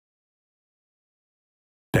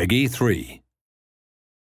PGA 3.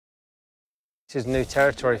 This is new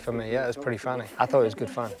territory for me. Yeah, it was pretty funny. I thought it was good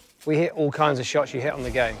fun. We hit all kinds of shots you hit on the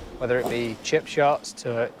game, whether it be chip shots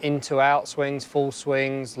to in-to-out swings, full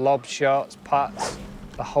swings, lob shots, putts,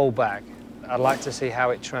 the whole bag. I'd like to see how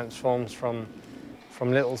it transforms from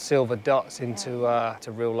little silver dots into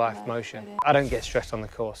to real-life motion. I don't get stressed on the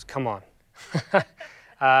course. Come on.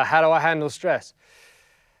 How do I handle stress?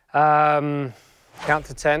 Count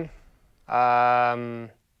to 10.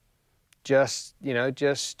 Just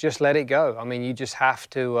let it go. I mean, you just have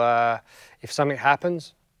to, if something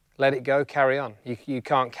happens, let it go, carry on. You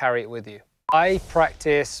can't carry it with you. I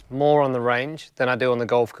practice more on the range than I do on the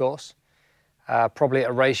golf course. Probably at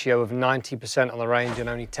a ratio of 90% on the range and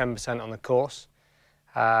only 10% on the course.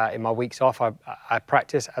 In my weeks off, I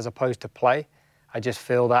practice as opposed to play. I just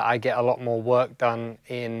feel that I get a lot more work done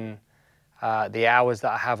in the hours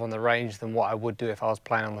that I have on the range than what I would do if I was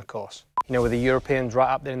playing on the course. You know, with the Europeans right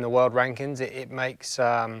up there in the world rankings, it makes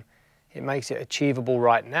it achievable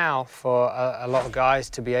right now for a lot of guys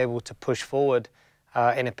to be able to push forward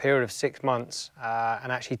in a period of 6 months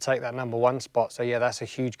and actually take that #1 spot. So yeah, that's a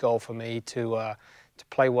huge goal for me to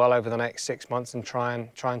play well over the next 6 months and try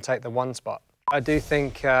and take the 1 spot. I do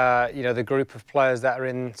think you know, the group of players that are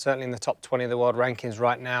certainly in the top 20 of the world rankings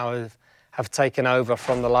right now have taken over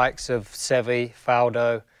from the likes of Seve,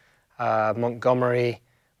 Faldo, Montgomery,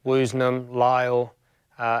 Woosnam, Lyle,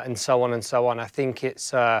 and so on and so on. I think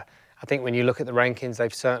when you look at the rankings,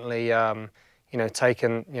 they've certainly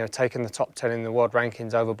taken the top 10 in the world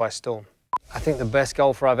rankings over by storm. I think the best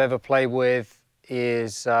golfer I've ever played with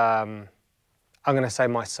is I'm going to say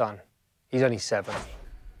my son. He's only 7.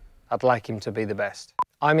 I'd like him to be the best.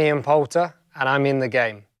 I'm Ian Poulter, and I'm in the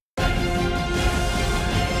game.